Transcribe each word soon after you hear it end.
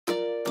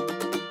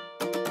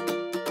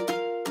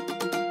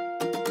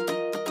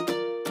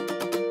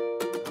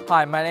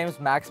Hi, my name is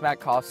Max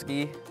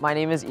Matkovski. My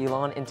name is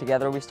Ilan, and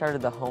together we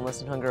started the Homeless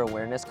and Hunger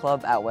Awareness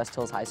Club at West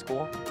Hills High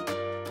School.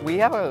 We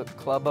have a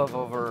club of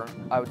over,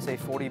 I would say,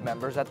 40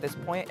 members at this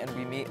point, and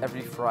we meet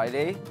every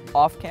Friday.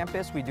 Off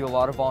campus, we do a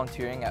lot of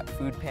volunteering at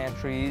food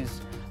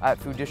pantries, at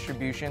food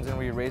distributions, and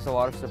we raise a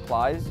lot of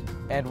supplies.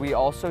 And we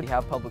also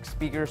have public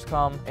speakers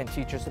come and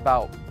teach us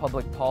about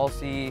public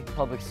policy,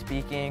 public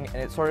speaking, and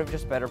it sort of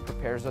just better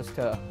prepares us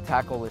to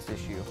tackle this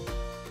issue.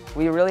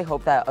 We really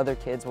hope that other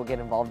kids will get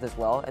involved as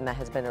well, and that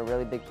has been a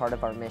really big part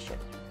of our mission.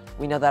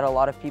 We know that a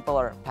lot of people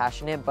are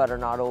passionate but are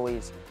not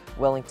always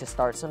willing to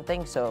start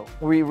something, so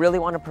we really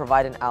want to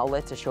provide an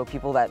outlet to show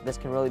people that this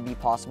can really be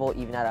possible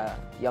even at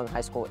a young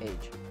high school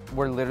age.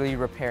 We're literally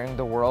repairing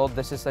the world.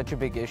 This is such a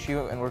big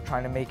issue and we're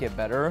trying to make it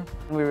better.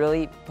 We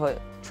really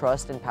put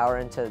trust and power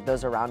into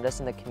those around us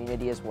in the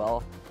community as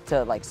well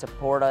to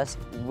support us.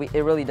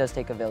 It really does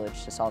take a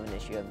village to solve an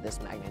issue of this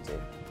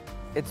magnitude.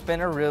 It's been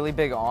a really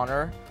big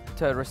honor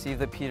to receive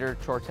the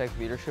Chortek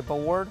Leadership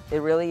Award. It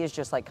really is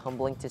just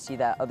humbling to see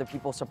that other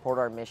people support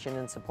our mission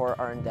and support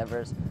our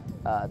endeavors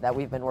that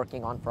we've been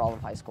working on for all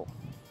of high school.